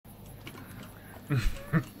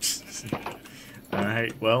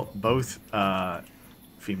Alright, well, both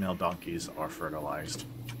female donkeys are fertilized.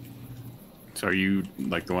 So are you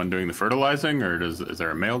like the one doing the fertilizing, or is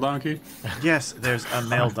there a male donkey? Yes, there's a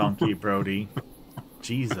male donkey, Brodie.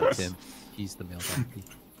 Jesus. Tim, he's the male donkey.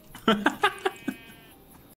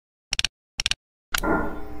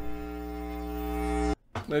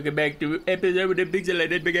 Welcome back to episode of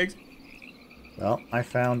Pixelated Pickaxe. Well, I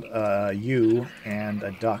found a ewe and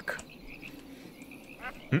a duck.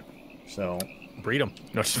 So... breed them.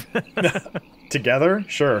 No. Together?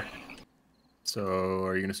 Sure. So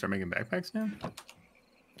are you going to start making backpacks now?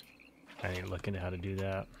 I ain't looking at how to do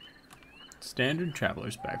that. Standard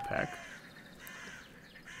traveler's backpack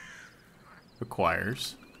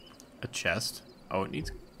requires a chest. Oh, it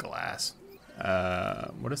needs glass.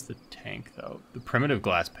 What is the tank, though? The primitive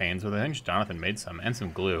glass panes. Well, I think Jonathan made some, and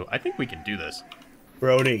some glue. I think we can do this.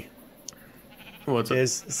 Brodie. What's up?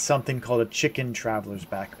 There's something called a chicken traveler's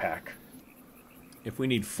backpack. If we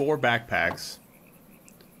need 4 backpacks,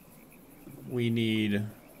 we need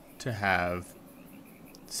to have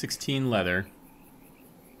 16 leather.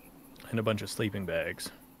 And a bunch of sleeping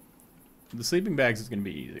bags. The sleeping bags is going to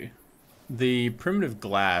be easy. The primitive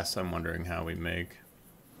glass, I'm wondering how we make.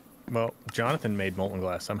 Well, Jonathan made molten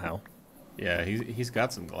glass somehow. Yeah, he's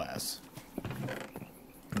got some glass.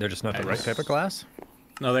 They're just not the right type of glass?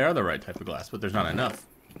 No, they are the right type of glass, but there's not enough.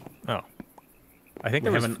 Oh. I think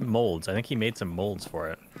there was molds. I think he made some molds for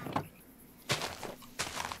it.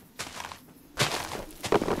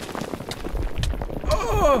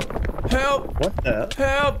 Oh! Help! What the?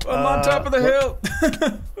 Help! I'm on top of the hill!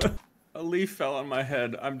 A leaf fell on my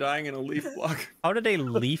head. I'm dying in a leaf block. How did a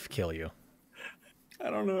leaf kill you?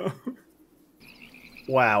 I don't know.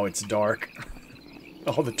 Wow, it's dark.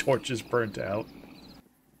 All the torches burnt out.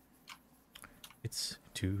 It's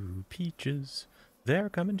 2 peaches. They're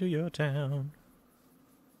coming to your town.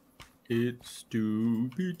 It's 2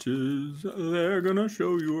 peaches. They're gonna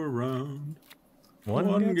show you around.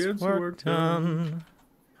 One gets work done.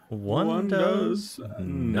 One does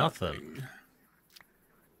nothing.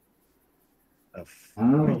 The fuck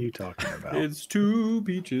are you talking about? It's 2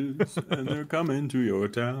 peaches, and they're coming to your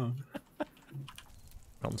town.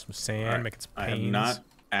 Melting some sand, Right. making some I panes. have not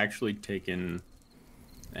actually taken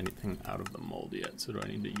anything out of the mold yet, so do I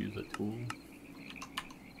need to use a tool?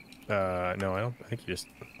 No, I don't. I think you just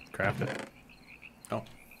craft it. Oh.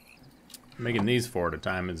 Making these 4 at a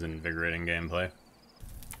time is invigorating gameplay.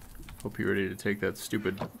 Hope you're ready to take that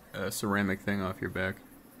stupid ceramic thing off your back.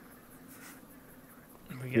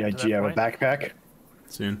 Yeah, do you have a backpack?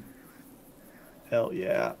 Soon. Hell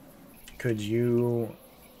yeah. Could you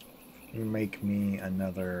make me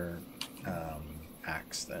another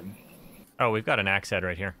axe then? Oh, we've got an axe head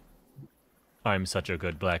right here. I'm such a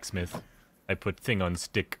good blacksmith. I put thing on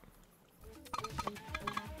stick.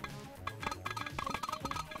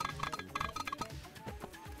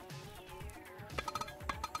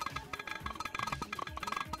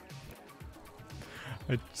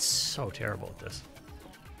 I'm so terrible at this.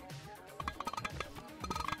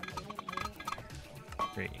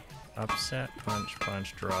 3. Upset, punch,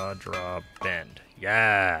 punch, draw, draw, bend.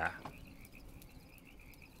 Yeah!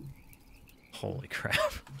 Holy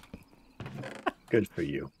crap. Good for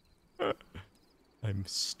you. I'm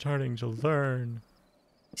starting to learn.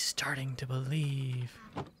 Starting to believe.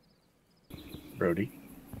 Brodie,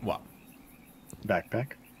 What?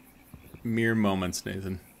 backpack. Mere moments,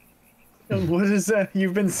 Nathan. What is that?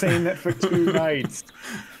 You've been saying that for 2 nights.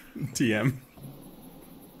 TM.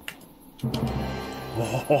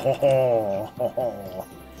 Oh.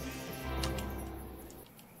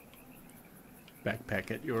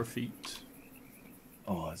 Backpack at your feet.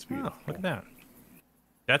 Oh, that's Oh, beautiful. look at that.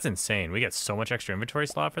 That's insane. We get so much extra inventory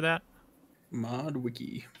slot for that. Mod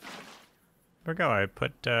wiki. There we go. I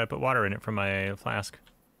put water in it from my flask.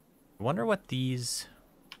 I wonder what these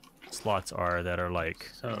slots are that are like.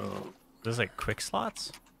 So Those like quick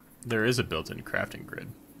slots? there is a built-in crafting grid.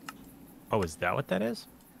 Oh, is that what that is?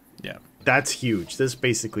 Yeah. That's huge. This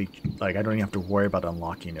basically, like, I don't even have to worry about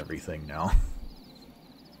unlocking everything now.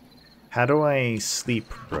 How do I sleep,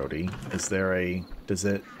 Brodie? Is there a... Does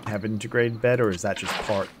it have an integrated bed, or is that just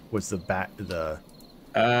part... Was the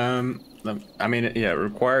I mean, yeah, it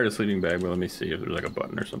required a sleeping bag, but let me see if there's like a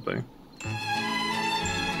button or something.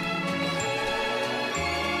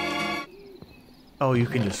 Oh, you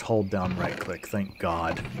can just hold down right-click. Thank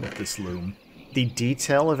God, with this loom. The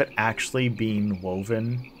detail of it actually being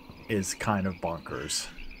woven is kind of bonkers.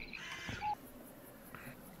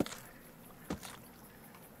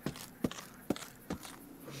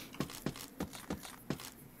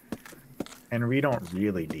 And we don't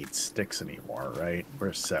really need sticks anymore, right?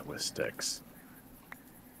 We're set with sticks.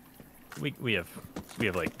 We have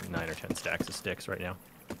like 9 or 10 stacks of sticks right now.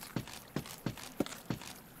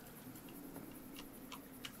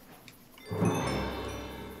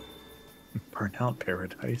 Burnout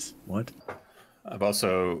Paradise. What? I've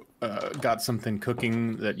also got something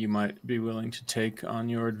cooking that you might be willing to take on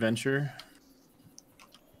your adventure.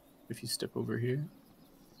 If you step over here.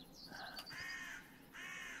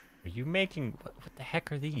 Are you making... What the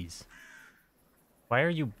heck are these? Why are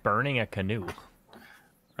you burning a canoe?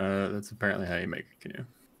 That's apparently how you make a canoe.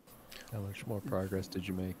 How much more progress did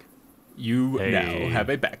you make? You Hey. now have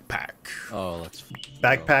a backpack. Oh, let's.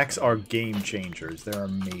 Backpacks are game changers. They're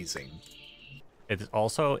amazing.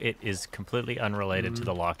 It is completely unrelated to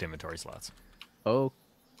the locked inventory slots.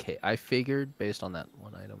 Okay, I figured based on that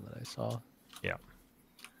one item that I saw. Yeah.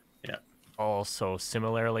 Yeah. Also,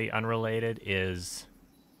 similarly unrelated is...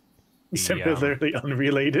 Similarly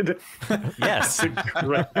unrelated. Yes.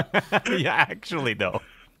 Right. Yeah, actually, though.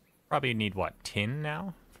 Probably need, what, tin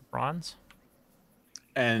now for bronze?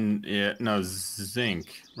 And yeah, no,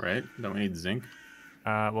 zinc, right? Don't we need zinc?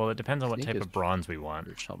 Well, it depends on what Zinc type is of bronze we want.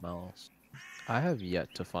 Or something else. I have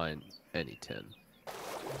yet to find any tin.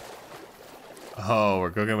 Oh,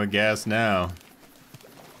 we're cooking with gas now.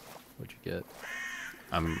 What'd you get?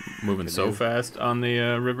 I'm moving so Canoe. fast on the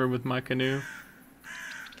river with my canoe.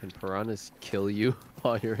 Can piranhas kill you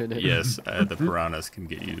while you're in it? Yes, the piranhas can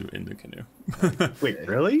get you in the canoe. Wait,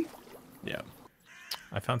 really? Yeah.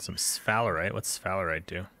 I found some sphalerite. What's sphalerite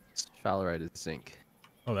do? Sphalerite is zinc.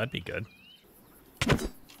 Oh, that'd be good.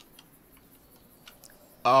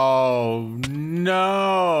 Oh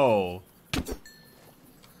no!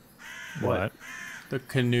 What? The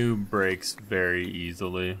canoe breaks very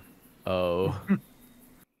easily. Oh.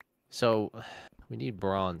 So, we need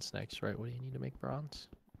bronze next, right? What do you need to make bronze?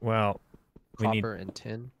 Well, we need Copper and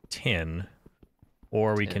tin? tin,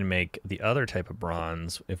 or we Tin. can make the other type of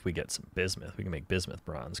bronze if we get some bismuth. We can make bismuth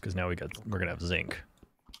bronze because now we're gonna have zinc.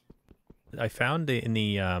 I found in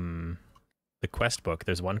the quest book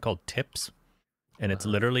there's one called Tips, and it's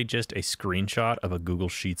literally just a screenshot of a Google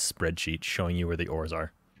Sheets spreadsheet showing you where the ores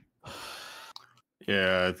are.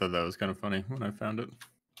 Yeah, I thought that was kind of funny when I found it.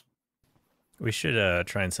 We should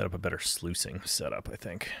try and set up a better sluicing setup. I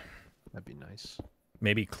think That'd be nice.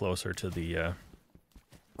 maybe closer to the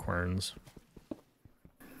querns.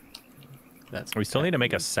 We still need to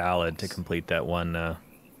make a salad to complete that one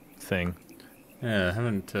thing. Yeah, I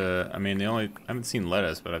haven't. I mean, I haven't seen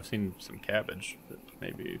lettuce, but I've seen some cabbage. But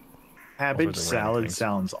maybe. Cabbage the random salad things.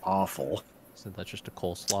 sounds awful. Isn't that just a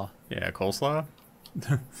coleslaw? Yeah, coleslaw.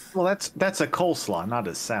 Well, that's a coleslaw, not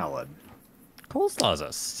a salad. Coleslaw's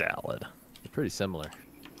a salad. It's pretty similar.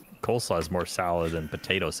 Coleslaw is more salad than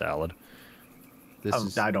potato salad. This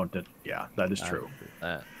is. I don't. Yeah, that is I true. agree with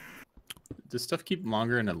that. Does stuff keep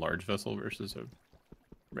longer in a large vessel versus a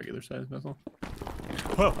regular sized vessel?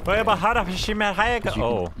 Oh,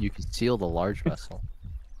 You can seal the large vessel.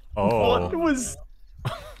 What was?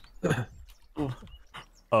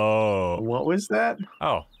 Oh. What was that?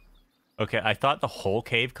 Oh. Okay, I thought the whole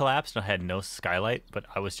cave collapsed and I had no skylight, but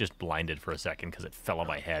I was just blinded for a second because it fell on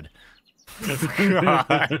my head.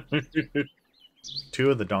 God.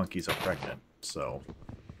 2 of the donkeys are pregnant, so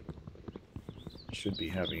should be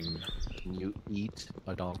having. Can you eat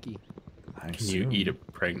a donkey? I Can you assume. eat a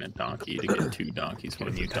pregnant donkey to get 2 donkeys?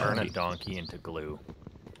 When you turn a donkey into glue.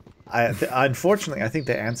 Unfortunately, I think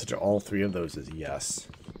the answer to all 3 of those is yes.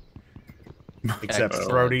 Except Excellent.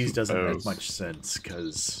 Brodie's doesn't make Suppose. much sense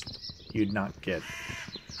because you'd not get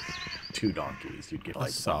 2 donkeys. You'd get A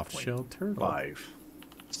like soft shell turtle. 5.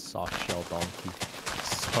 Soft shell donkey.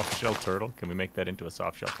 Soft shell turtle? Can we make that into a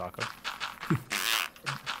soft shell taco?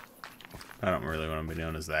 I don't really want to be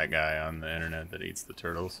known as that guy on the internet that eats the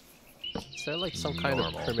turtles. Is there like some kind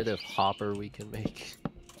Normal. of primitive hopper we can make?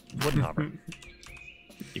 Wooden hopper.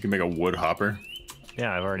 You can make a wood hopper.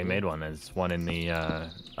 Yeah, I've already made one. There's one in the,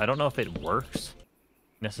 I don't know if it works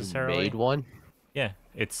necessarily. Made one? Yeah,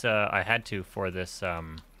 it's, I had to for this,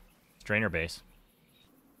 strainer base.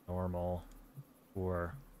 Normal.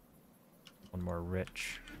 Or one more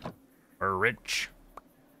rich. Or rich.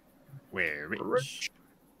 Where rich.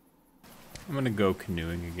 I'm gonna go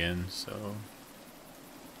canoeing again, so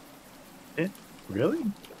Really?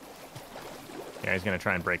 Yeah, he's gonna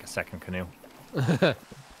try and break a second canoe.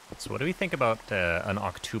 So what do we think about an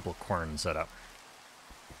octuple quern setup?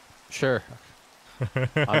 Sure.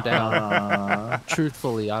 I'm down.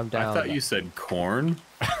 Truthfully, I'm down. I thought you said corn.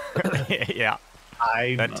 Yeah.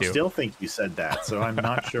 I That too. still think you said that, so I'm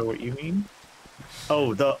not sure what you mean.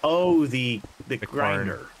 Oh, the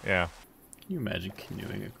grinder. Yeah. Can you imagine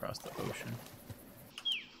canoeing across the ocean?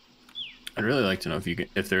 I'd really like to know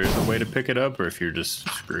if there is a way to pick it up, or if you're just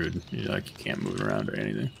screwed. You can't move around or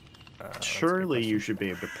anything. Surely you should be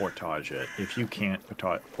able to portage it. If you can't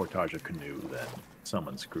portage a canoe, then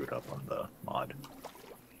someone screwed up on the mod.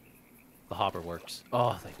 The hopper works.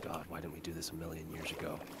 Oh, thank God. Why didn't we do this a million years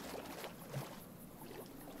ago?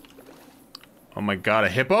 Oh my God, a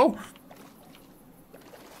hippo!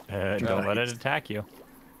 Don't let it attack you.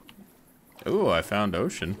 Ooh, I found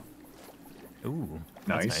ocean. Ooh,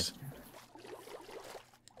 Nice. nice.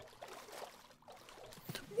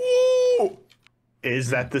 Woo! Is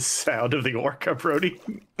that the sound of the orca, Brodie?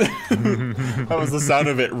 That was the sound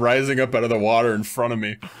of it rising up out of the water in front of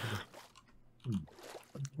me.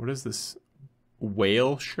 What is this?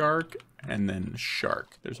 Whale shark and then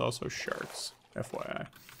shark. There's also sharks, FYI.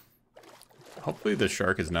 Hopefully the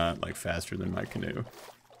shark is not faster than my canoe.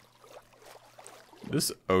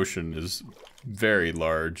 This ocean is very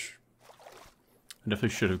large. I definitely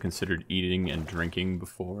should have considered eating and drinking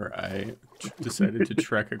before I decided to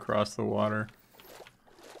trek across the water.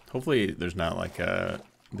 Hopefully there's not the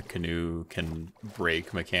canoe can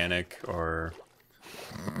break mechanic or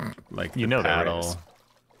the there paddle. is.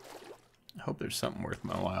 I hope there's something worth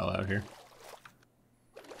my while out here.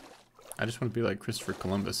 I just want to be like Christopher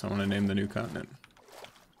Columbus. I want to name the new continent.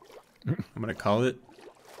 I'm going to call it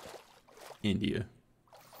India.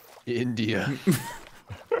 India.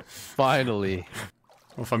 Finally.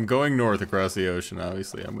 Well, if I'm going north across the ocean,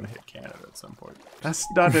 obviously I'm going to hit Canada at some point. That's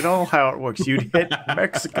not at all how it works. You'd hit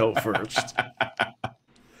Mexico first.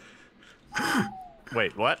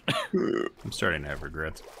 Wait, what? I'm starting to have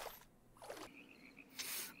regrets.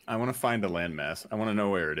 I want to find a landmass. I want to know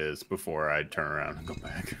where it is before I turn around and go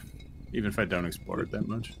back. Even if I don't explore it that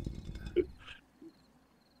much.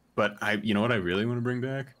 But you know what I really want to bring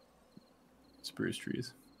back? Spruce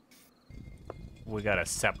trees. We got a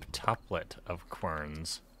septuplet of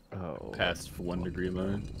querns. Oh. Past 1 degree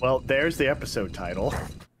line. Well, there's the episode title.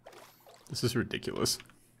 This is ridiculous.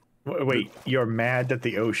 Wait, you're mad that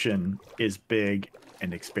the ocean is big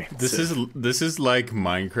and expansive. This is like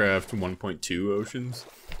Minecraft 1.2 oceans.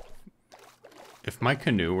 If my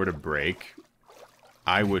canoe were to break,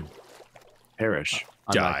 I would perish.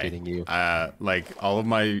 I'm die. not kidding you. All of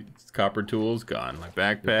my copper tools gone. My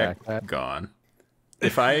backpack gone.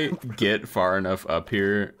 If I get far enough up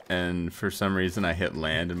here and for some reason I hit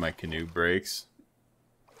land and my canoe breaks,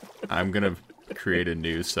 I'm gonna create a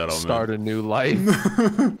new settlement. Start a new life.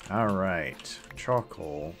 All right,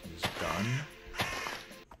 charcoal is done.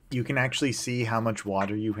 You can actually see how much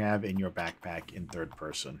water you have in your backpack in third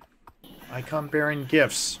person. I come bearing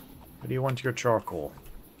gifts. What do you want your charcoal?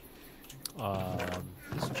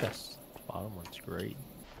 This chest bottom one's great.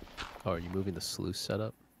 Oh, are you moving the sluice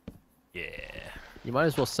setup? Yeah. You might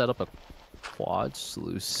as well set up a quad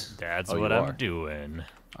sluice. That's Oh, what you I'm are. doing.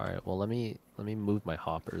 All right. Well, let me move my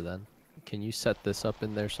hopper then. Can you set this up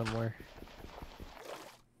in there somewhere?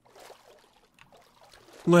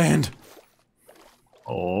 Land.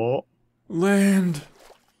 Oh, Land.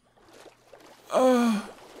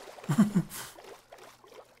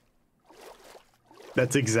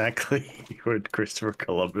 that's exactly what Christopher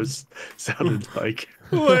Columbus sounded like.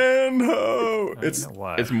 Land ho! You know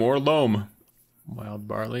what? It's more loam. Wild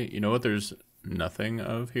barley. You know what there's nothing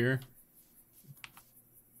of here?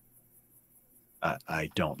 I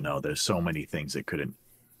don't know. There's so many things that could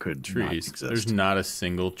not Trees. exist. There's not a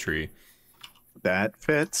single tree. That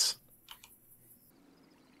fits.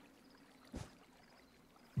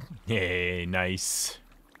 Yay, nice.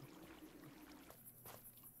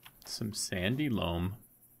 Some sandy loam.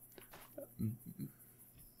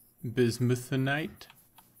 Bismuthinite.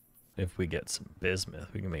 If we get some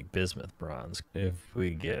bismuth, we can make bismuth bronze. If we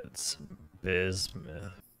get some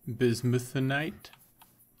bismuth. Bismuthinite.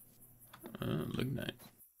 Lignite.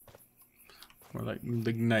 More like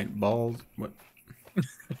lignite balls. What?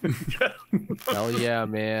 Hell yeah,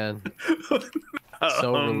 man.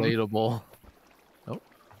 So relatable. Oh,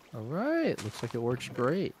 all right. Looks like it works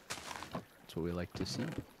great. That's what we like to see.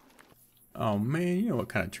 Oh man, you know what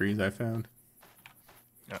kind of trees I found?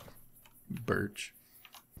 No. Birch.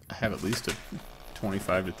 I have at least a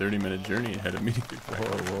 25 to 30 minute journey ahead of me.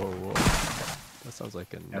 Whoa. That sounds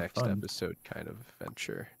like a next fun. episode kind of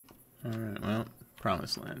adventure. All right, well,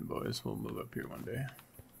 promised land, boys. We'll move up here one day.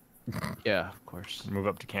 Yeah, of course. Move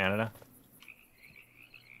up to Canada.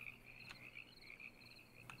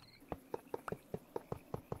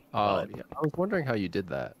 Oh, yeah. I was wondering how you did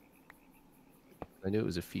that. I knew it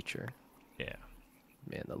was a feature. Yeah.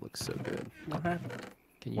 Man, that looks so good. What happened?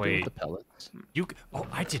 Can you do it Wait. with the pellets? Oh,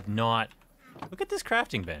 I did not. Look at this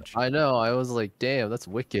crafting bench. I know. I was like, damn, that's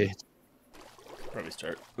wicked. Probably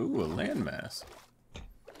start. Ooh, a landmass.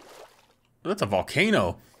 That's a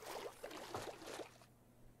volcano.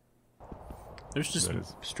 There's just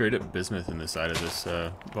straight up bismuth in the side of this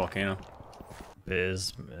volcano.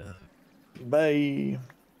 Bismuth. Bye.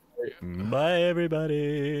 Bye,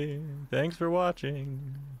 everybody. Thanks for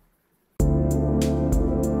watching.